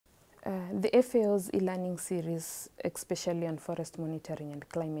The FAO's e-learning series, especially on forest monitoring and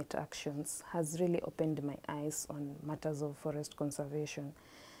climate actions, has really opened my eyes on matters of forest conservation.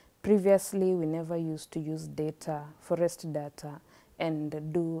 Previously, we never used to use data, forest data,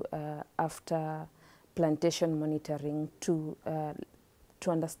 and do after plantation monitoring to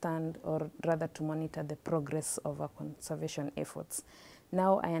understand, or rather to monitor the progress of our conservation efforts.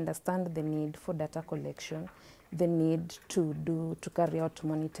 Now I understand the need for data collection, the need to carry out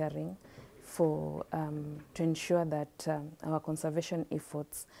monitoring for to ensure that our conservation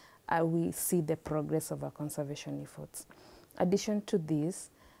efforts, we see the progress of our conservation efforts. Addition to this,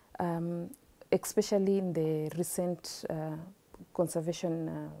 especially in the recent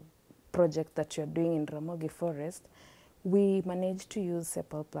conservation project that you're doing in Ramogi Forest, we managed to use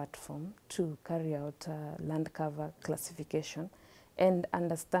SEPAL platform to carry out land cover classification and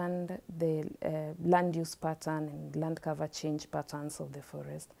understand the land use pattern and land cover change patterns of the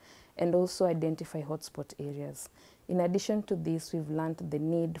forest, and also identify hotspot areas. In addition to this, we've learned the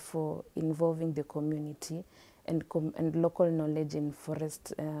need for involving the community and local knowledge in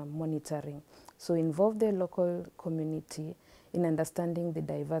forest monitoring. So involve the local community in understanding the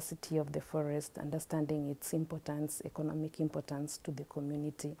diversity of the forest, understanding its importance, economic importance to the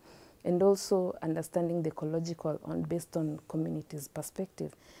community, and also understanding the ecological based on community's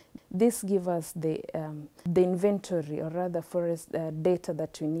perspective. This gives us the inventory, or rather forest data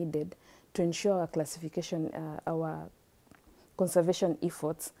that we needed to ensure our classification, our conservation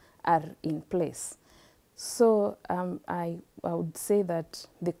efforts are in place. So I would say that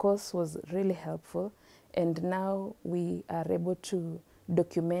the course was really helpful, and now we are able to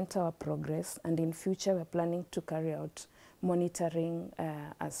document our progress, and in future we're planning to carry out monitoring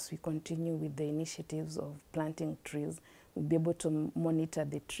as we continue with the initiatives of planting trees. We'll be able to monitor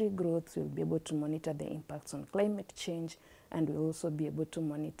the tree growth, we'll be able to monitor the impacts on climate change, and we'll also be able to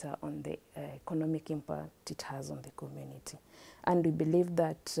monitor on the economic impact it has on the community. And we believe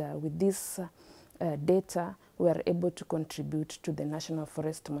that with this data, we are able to contribute to the National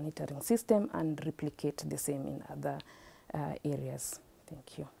Forest Monitoring System and replicate the same in other areas.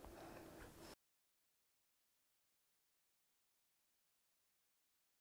 Thank you.